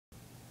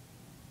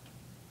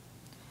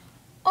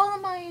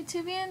Hola my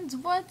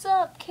YouTubians, what's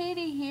up?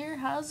 Katie here,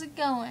 how's it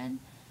going?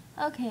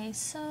 Okay,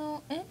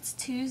 so it's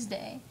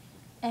Tuesday,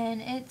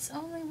 and it's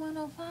only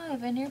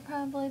 1:05, and you're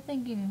probably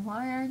thinking,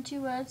 why aren't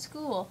you at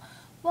school?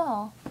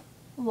 Well,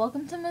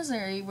 welcome to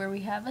Missouri, where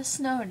we have a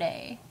snow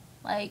day,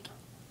 like,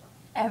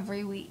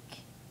 every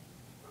week.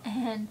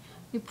 And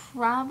we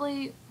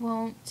probably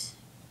won't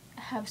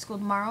have school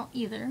tomorrow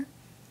either.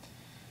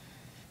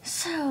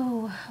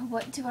 So,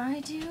 what do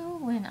I do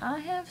when I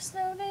have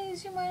snow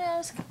days, you might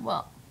ask?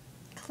 Well,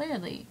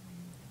 clearly,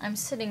 I'm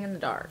sitting in the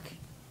dark.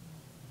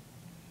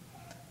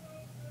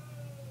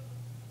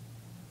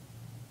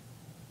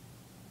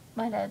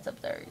 My dad's up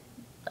there.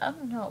 I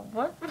don't know.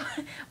 What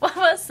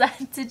was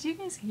that? Did you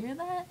guys hear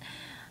that?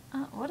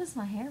 What is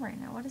my hair right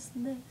now? What is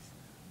this?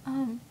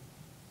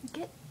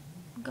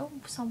 Go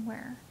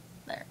somewhere.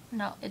 There.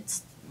 No,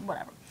 it's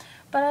whatever.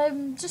 But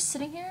I'm just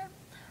sitting here,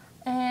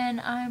 and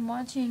I'm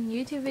watching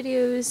YouTube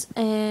videos,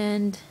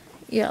 and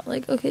yeah,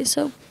 like, okay,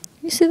 so,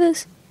 you see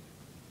this?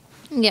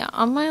 Yeah,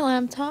 on my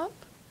laptop,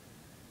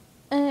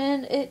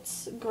 and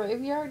it's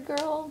Graveyard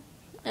Girl,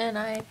 and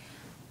I'm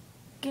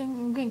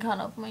getting caught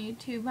up on my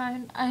YouTube.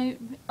 I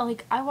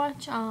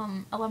watch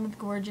 11th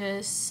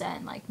Gorgeous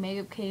and like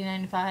Makeup Katie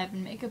 95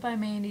 and Makeup by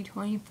Mandy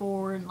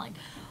 24 and like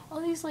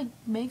all these like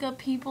makeup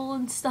people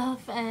and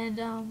stuff, and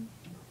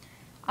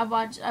I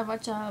watch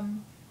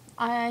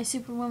I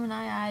Superwoman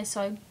I,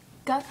 so I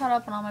got caught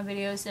up on all my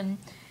videos. And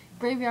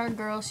Graveyard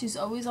Girl, she's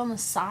always on the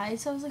side,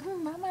 so I was like, I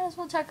might as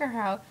well check her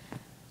out.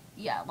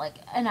 Yeah, like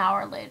an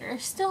hour later,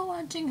 still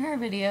watching her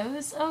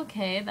videos.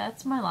 Okay,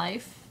 that's my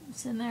life. I'm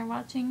sitting there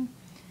watching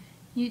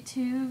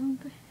YouTube,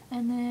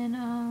 and then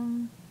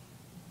I'm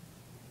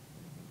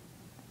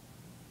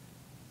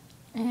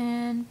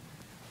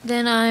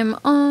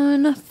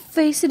on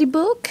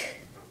Facebook.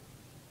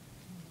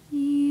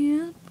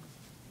 Yep.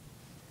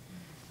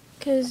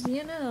 Cause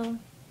you know,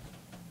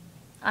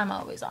 I'm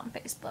always on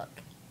Facebook.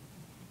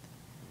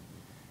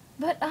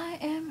 But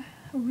I'm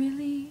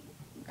really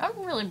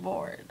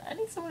bored. I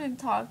need someone to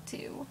talk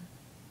to.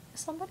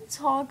 Somebody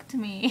talk to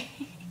me.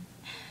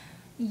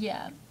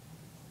 Yeah.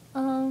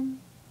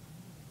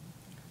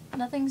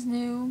 Nothing's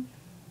new.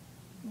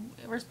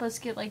 We're supposed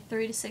to get like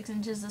 3 to 6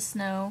 inches of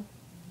snow.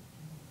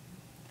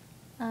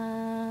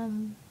 Yeah,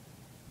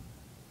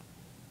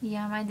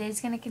 my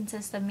day's gonna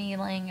consist of me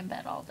laying in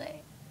bed all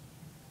day.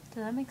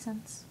 Does that make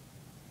sense?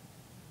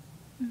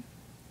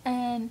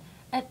 And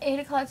at 8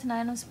 o'clock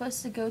tonight, I'm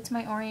supposed to go to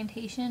my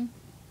orientation.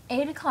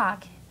 8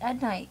 o'clock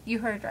at night, you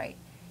heard right.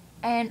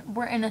 And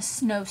we're in a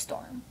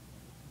snowstorm.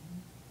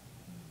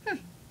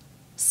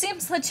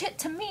 Seems legit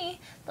to me.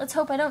 Let's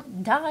hope I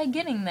don't die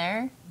getting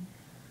there.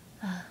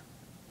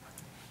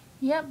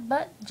 Yep,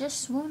 but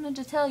just wanted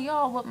to tell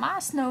y'all what my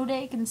snow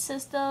day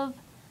consists of.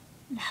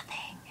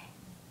 Nothing.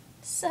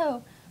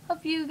 So,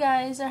 hope you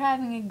guys are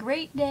having a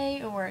great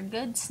day or a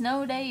good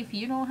snow day if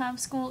you don't have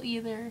school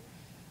either.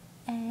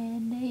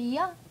 And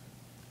yeah,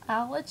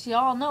 I'll let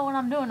y'all know what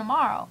I'm doing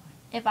tomorrow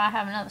if I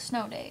have another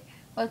snow day,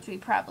 which we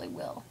probably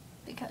will,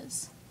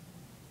 because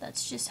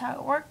that's just how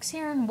it works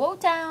here in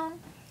Wotown.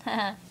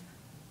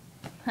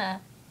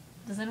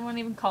 Does anyone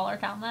even call our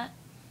town that?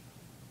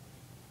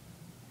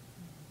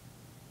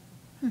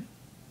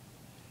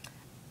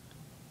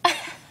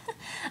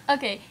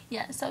 Okay,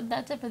 yeah, so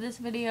that's it for this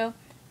video.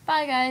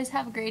 Bye guys,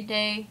 have a great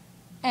day.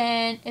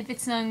 And if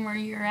it's snowing where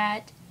you're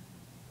at,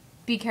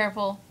 be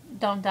careful,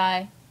 don't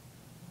die.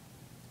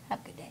 Have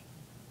a good day.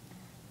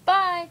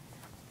 Bye!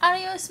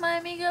 Adios, my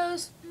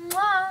amigos!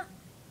 Mwah!